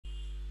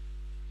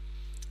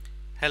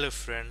Hello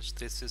friends,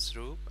 this is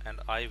Roop and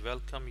I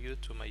welcome you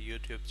to my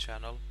YouTube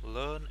channel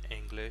Learn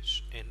English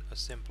in a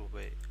Simple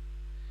Way।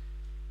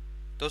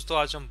 दोस्तों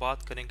आज हम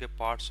बात करेंगे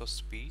parts of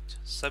speech,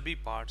 सभी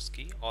parts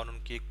की और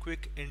उनकी एक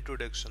क्विक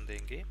इंट्रोडक्शन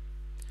देंगे।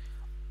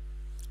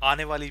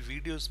 आने वाली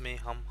वीडियोस में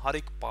हम हर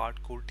एक पार्ट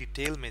को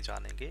डिटेल में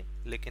जानेंगे,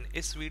 लेकिन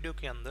इस वीडियो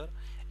के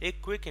अंदर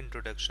एक क्विक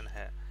इंट्रोडक्शन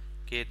है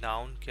कि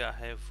नाउन क्या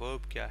है,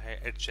 वर्ब क्या है,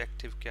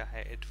 एडजेक्टिव क्या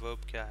है,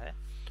 एडवर्ब क्या है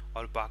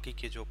और बाकी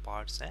के जो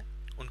पार्ट्स हैं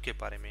उनके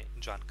बारे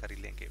में जानकारी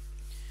लेंगे।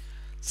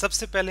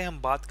 सबसे पहले हम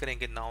बात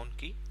करेंगे नाउन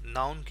की।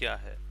 नाउन क्या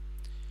है?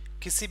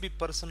 किसी भी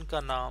पर्सन का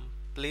नाम,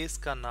 प्लेस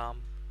का नाम,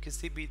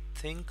 किसी भी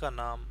थिंग का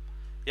नाम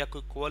या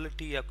कोई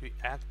क्वालिटी या कोई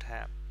एक्ट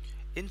है,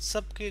 इन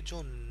सब के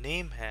जो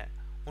नेम है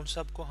उन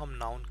सब को हम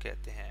नाउन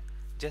कहते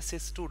हैं। जैसे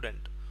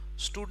स्टूडेंट,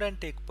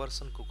 स्टूडेंट एक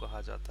पर्सन को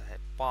कहा जाता है।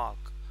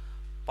 पार्क,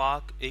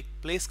 पार्क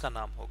एक प्लेस का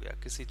नाम हो गया,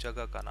 किसी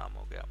जगह का नाम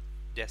हो गया।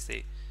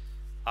 जैसे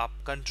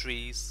आप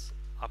कंट्रीज,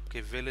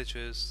 आपके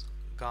विलेजेस,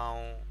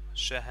 गांव,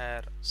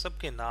 शहर,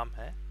 सबके नाम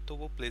है तो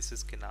वो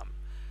प्लेसेस के नाम।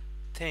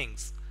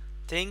 थिंग्स,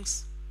 थिंग्स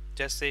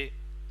जैसे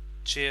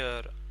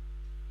चेयर,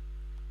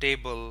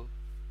 टेबल,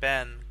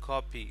 पेन,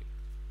 कॉपी।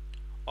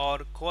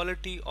 और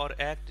क्वालिटी और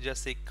एक्ट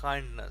जैसे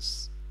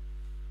काइंडनेस,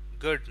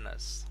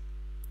 गुडनेस।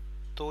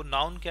 तो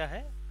नाउन क्या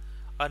है?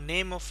 A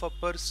name of a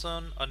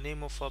person, a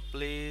name of a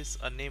place,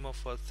 a name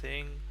of a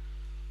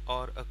thing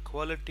और अ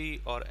क्वालिटी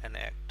और एन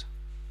एक्ट।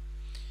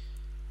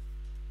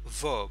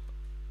 वर्ब,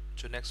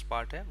 जो नेक्स्ट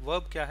पार्ट है,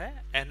 वर्ब क्या है?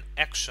 एन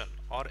एक्शन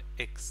और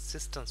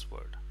एक्सिस्टेंस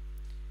वर्ड।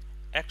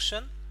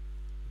 एक्शन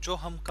जो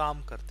हम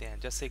काम करते हैं,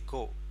 जैसे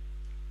गो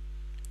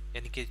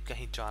यानी कि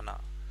कहीं जाना,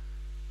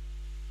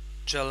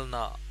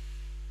 चलना,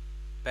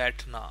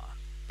 बैठना,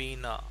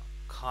 पीना,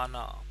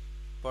 खाना,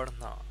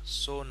 पढ़ना,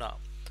 सोना।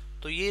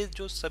 तो ये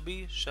जो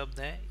सभी शब्द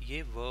हैं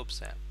ये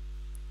वर्ब्स हैं।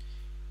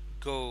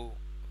 गो,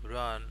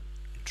 run,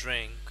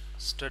 drink,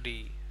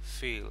 study,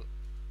 feel.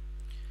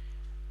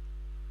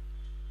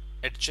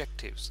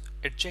 Adjectives,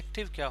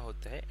 adjective क्या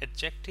होता है?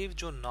 एडजेक्टिव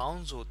जो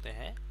नाउन्स होते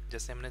हैं,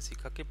 जैसे हमने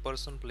सीखा कि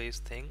पर्सन,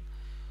 प्लेस, थिंग,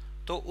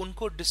 तो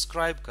उनको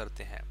डिस्क्राइब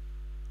करते हैं।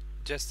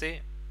 जैसे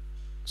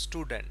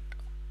student,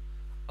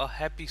 a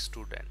happy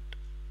student.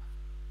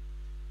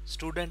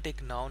 Student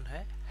एक नाउन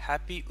है,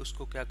 हैप्पी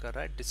उसको क्या कर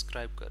रहा है?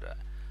 डिस्क्राइब कर रहा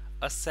है।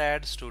 A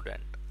sad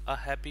student, a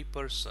happy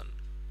person,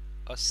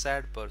 a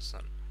sad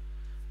person.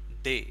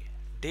 Day,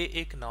 day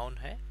एक नाउन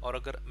है और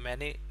अगर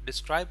मैंने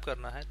डिस्क्राइब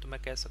करना है तो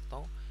मैं कह सकता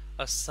हूं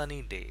अ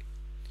सनी डे,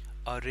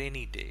 अ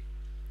रेनी डे।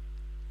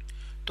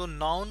 तो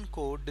नाउन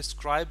को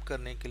डिस्क्राइब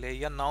करने के लिए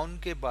या नाउन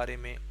के बारे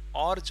में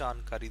और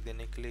जानकारी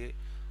देने के लिए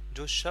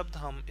जो शब्द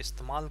हम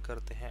इस्तेमाल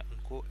करते हैं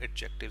उनको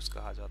एडजेक्टिव्स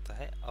कहा जाता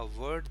है। A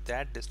word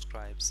that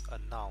describes a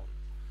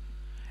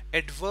noun.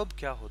 Adverb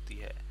क्या होती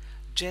है?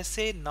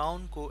 जैसे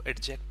नाउन को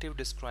एडजेक्टिव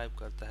डिस्क्राइब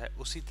करता है,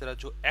 उसी तरह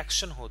जो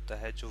एक्शन होता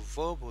है, जो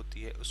वर्ब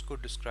होती है, उसको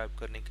डिस्क्राइब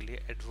करने के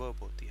लिए एडवर्ब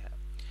होती है।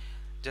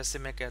 जैसे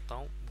मैं कहता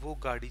हूं वो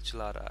गाड़ी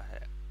चला रहा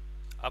है।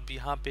 अब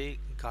यहाँ पे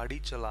गाड़ी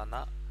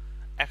चलाना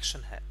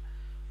एक्शन है,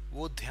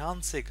 वो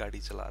ध्यान से गाड़ी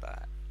चला रहा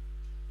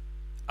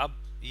है।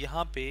 अब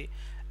यहाँ पे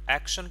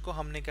एक्शन को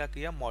हमने क्या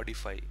किया?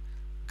 मॉडिफाई।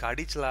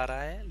 गाड़ी चला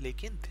रहा है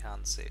लेकिन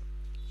ध्यान से।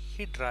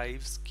 ही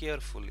drives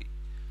carefully.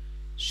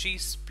 She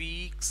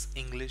speaks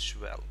English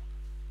well.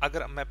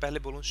 अगर मैं पहले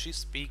बोलूं शी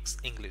स्पीक्स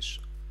इंग्लिश,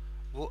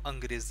 वो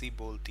अंग्रेजी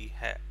बोलती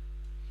है।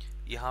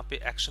 यहाँ पे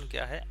एक्शन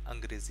क्या है?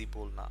 अंग्रेजी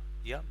बोलना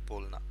या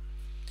बोलना।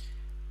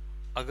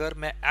 अगर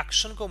मैं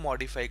एक्शन को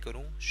मॉडिफाई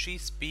करूं, शी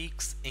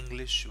स्पीक्स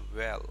इंग्लिश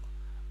वेल,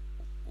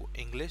 वो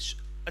इंग्लिश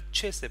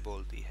अच्छे से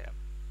बोलती है,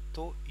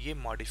 तो ये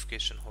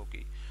मॉडिफिकेशन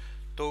होगी।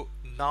 तो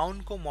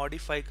नाउन को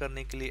मॉडिफाई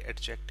करने के लिए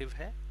एडजेक्टिव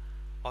है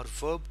और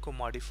वर्ब को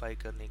मॉडिफाई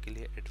करने के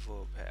लिए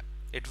एडवर्ब है।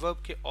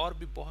 एडवर्ब के और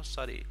भी बहुत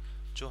सारे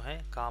जो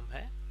हैं काम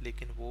है,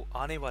 लेकिन वो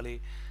आने वाले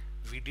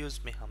वीडियोस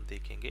में हम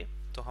देखेंगे।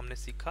 तो हमने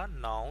सीखा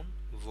noun,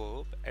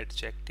 verb,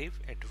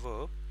 adjective,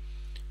 adverb,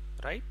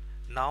 right?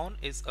 Noun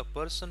is a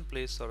person,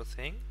 place or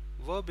thing.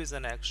 Verb is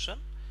an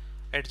action.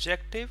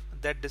 Adjective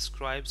that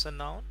describes a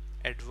noun.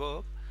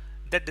 Adverb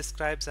that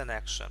describes an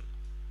action.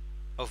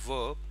 A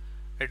verb,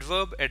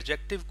 adverb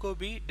adjective को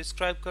भी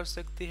describe कर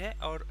सकती है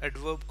और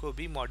adverb को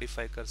भी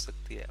modify कर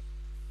सकती है।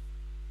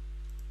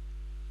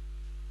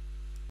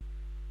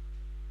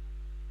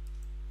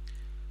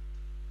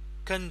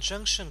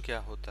 Conjunction क्या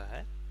होता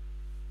है?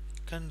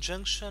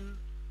 Conjunction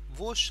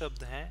वो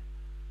शब्द हैं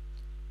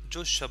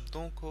जो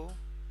शब्दों को,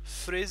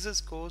 phrases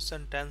को,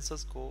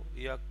 sentences को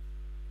या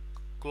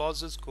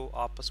क्लॉजेस को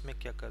आपस में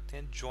क्या करते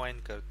हैं? ज्वाइन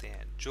करते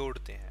हैं,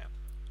 जोड़ते हैं,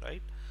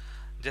 राइट?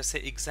 जैसे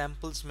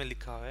एग्जाम्पल्स में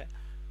लिखा है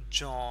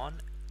जॉन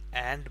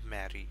एंड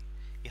मैरी।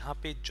 यहाँ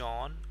पे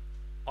जॉन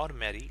और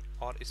मैरी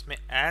और इसमें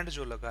एंड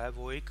जो लगा है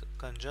वो एक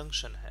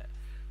कंजंक्शन है।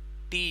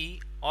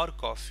 टी और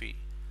कॉफी,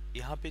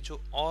 यहाँ पे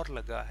जो और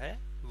लगा है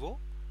वो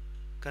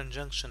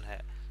कंजंक्शन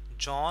है।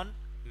 जॉन,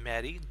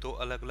 मैरी दो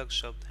अलग अलग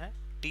शब्द हैं,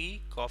 टी,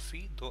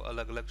 कॉफी दो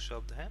अलग अलग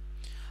शब्द हैं।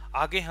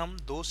 आगे हम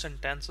दो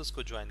सेंटेंसेस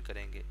को ज्वाइन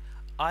करेंगे।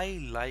 I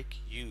like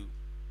you,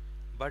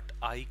 but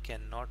I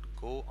cannot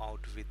go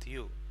out with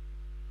you.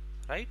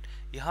 Right?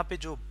 यहाँ पे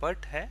जो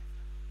but है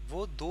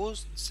वो दो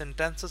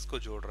सेंटेंसेस को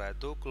जोड़ रहा है,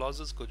 दो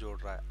क्लॉजेस को जोड़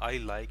रहा है। आई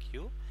लाइक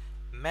यू,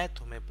 मैं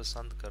तुम्हें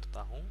पसंद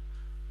करता हूँ,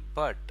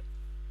 बट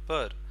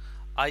पर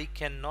I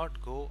can not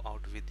go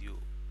out with you,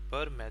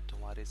 पर मैं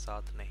तुम्हारे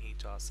साथ नहीं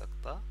जा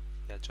सकता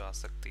या जा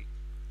सकती।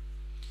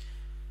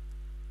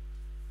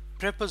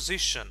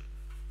 प्रेपोजिशन,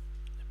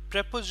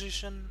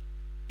 प्रेपोजिशन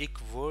एक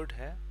वर्ड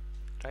है,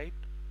 राइट,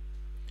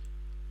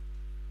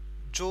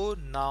 जो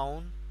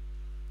नाउन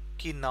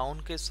की नाउन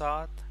के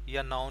साथ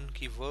या नाउन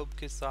की वर्ब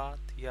के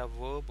साथ या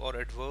वर्ब और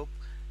एडवर्ब,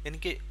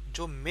 इनके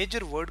जो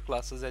मेजर वर्ड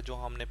क्लासेस है जो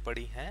हमने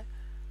पढ़ी हैं,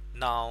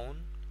 नाउन,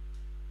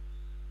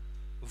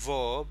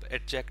 वर्ब,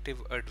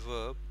 एडजेक्टिव,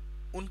 एडवर्ब,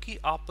 उनकी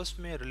आपस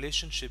में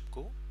रिलेशनशिप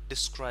को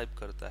डिस्क्राइब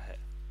करता है,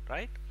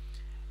 राइट।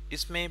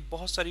 इसमें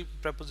बहुत सारी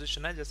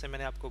प्रेपोजिशन है, जैसे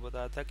मैंने आपको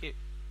बताया था कि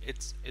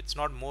it's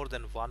not more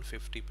than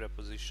 150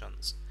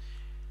 prepositions.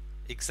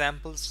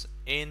 Examples: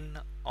 in,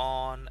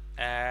 on,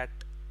 at,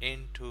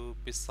 into,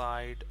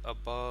 beside,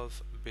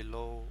 above,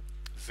 below,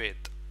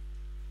 with.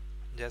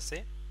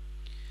 जैसे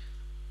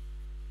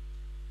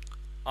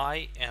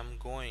I am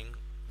going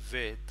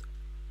with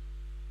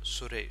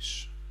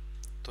Suresh,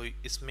 तो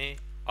इसमें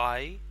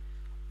I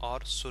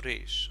और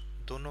सुरेश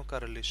दोनों का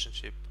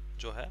रिलेशनशिप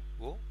जो है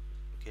वो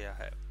क्या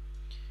है।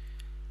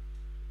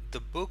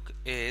 The book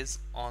is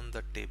on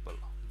the table.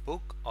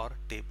 Book और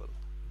टेबल,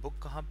 बुक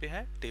कहाँ पे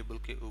है, टेबल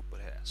के ऊपर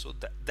है। So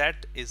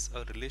that is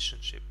a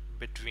relationship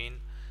between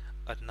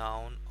a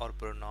noun और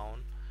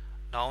प्रोनाउन,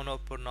 नाउन और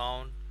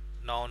प्रोनाउन,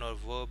 नाउन और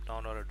वर्ब,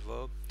 नाउन और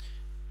एडवर्ब।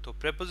 तो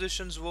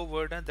प्रेपोजिशंस वो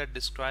वर्ड हैं that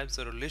describes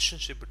the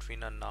relationship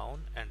between a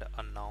noun and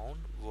a noun,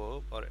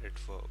 verb और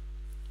एडवर्ब,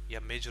 या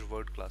मेजर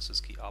वर्ड क्लासेस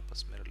की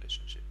आपस में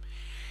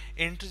रिलेशनशिप।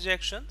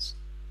 इंटरजेक्शंस,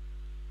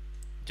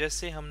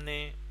 जैसे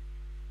हमने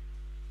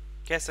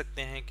कह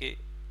सकते हैं कि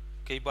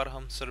कई बार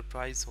हम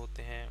सरप्राइज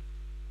होते हैं,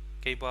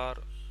 कई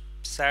बार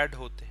सैड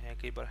होते हैं,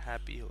 कई बार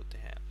हैप्पी होते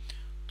हैं,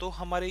 तो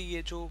हमारे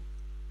ये जो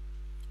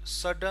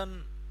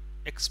सडन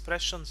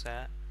एक्सप्रेशंस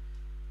हैं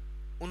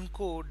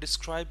उनको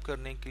डिस्क्राइब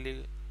करने के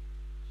लिए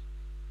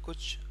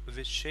कुछ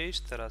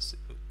विशेष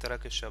तरह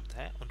के शब्द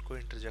हैं, उनको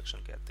इंटरजेक्शन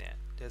कहते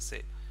हैं।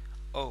 जैसे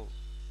ओ,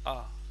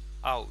 आ,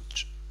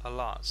 ouch,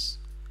 alas,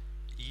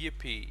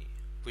 yippee,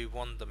 we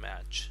won the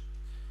match,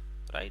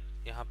 right.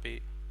 यहाँ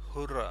पे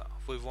hurrah,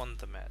 we won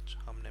the match,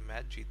 हमने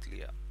मैच जीत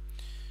लिया।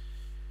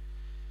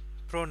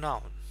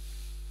 प्रोनाउन,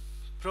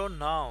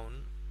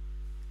 प्रोनाउन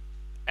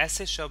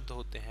ऐसे शब्द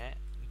होते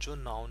हैं जो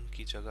नाउन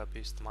की जगह पे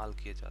इस्तेमाल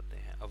किए जाते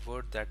हैं, a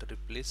word that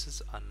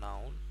replaces a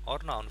noun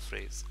और नाउन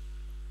फ्रेज,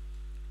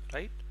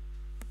 राइट।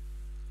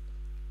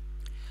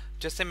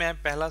 जैसे मैं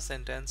पहला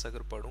सेंटेंस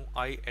अगर पढ़ूं,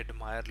 I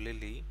admire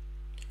lily,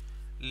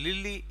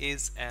 lily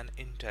is an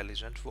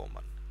intelligent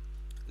woman,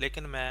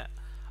 लेकिन मैं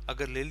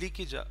अगर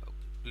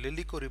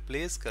लिली को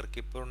रिप्लेस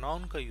करके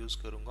प्रोनाउन का यूज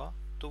करूंगा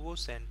तो वो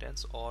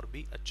सेंटेंस और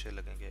भी अच्छे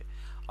लगेंगे।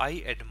 I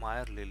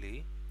admire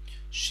lily,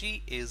 she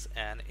is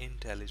an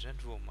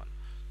intelligent woman,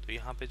 तो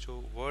यहाँ पे जो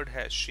वर्ड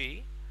है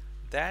she,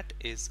 that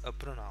is a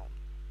pronoun.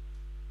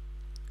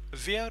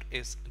 Where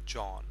is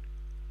John,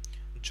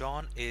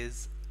 John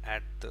is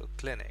at the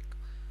clinic,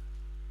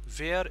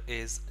 where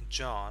is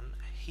John,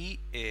 he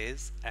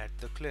is at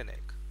the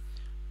clinic,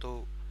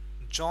 तो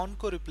जॉन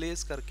को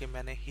replace करके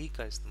मैंने ही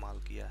का इस्तेमाल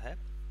किया है,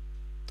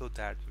 तो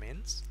that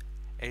means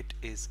it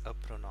is a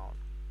pronoun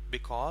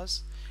because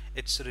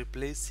it's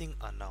replacing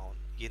a noun,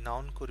 ये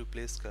नाउन को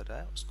रिप्लेस कर रहा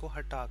है, उसको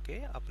हटा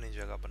के अपनी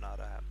जगह बना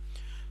रहा है।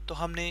 तो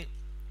हमने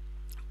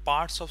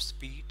पार्ट्स ऑफ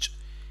स्पीच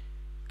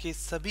के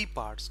सभी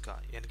पार्ट्स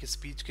का, यानी कि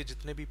स्पीच के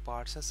जितने भी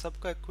पार्ट्स हैं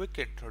सबका क्विक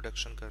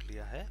इंट्रोडक्शन कर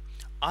लिया है।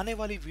 आने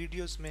वाली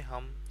वीडियोस में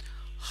हम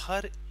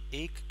हर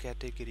एक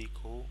कैटेगरी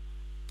को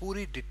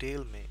पूरी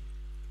डिटेल में,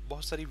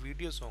 बहुत सारी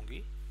वीडियोस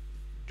होंगी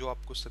जो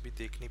आपको सभी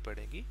देखनी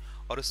पड़ेगी,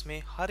 और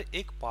उसमें हर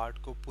एक पार्ट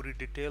को पूरी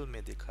डिटेल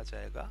में देखा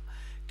जाएगा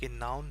कि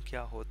नाउन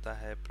क्या होता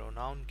है,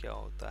 प्रोनाउन क्या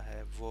होता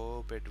है,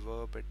 verb,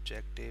 adverb,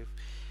 adjective,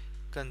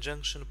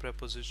 conjunction,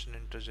 preposition,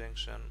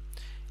 interjection,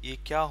 ये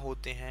क्या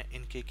होते हैं,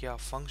 इनके क्या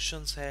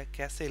फंक्शंस है,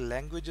 कैसे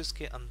लैंग्वेज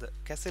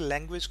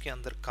के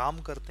अंदर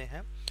काम करते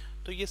हैं।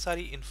 तो ये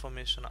सारी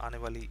इंफॉर्मेशन आने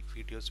वाली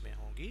वीडियोस में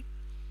होगी।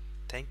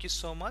 Thank you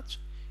so much,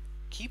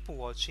 keep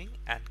watching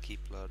and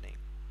keep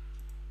learning.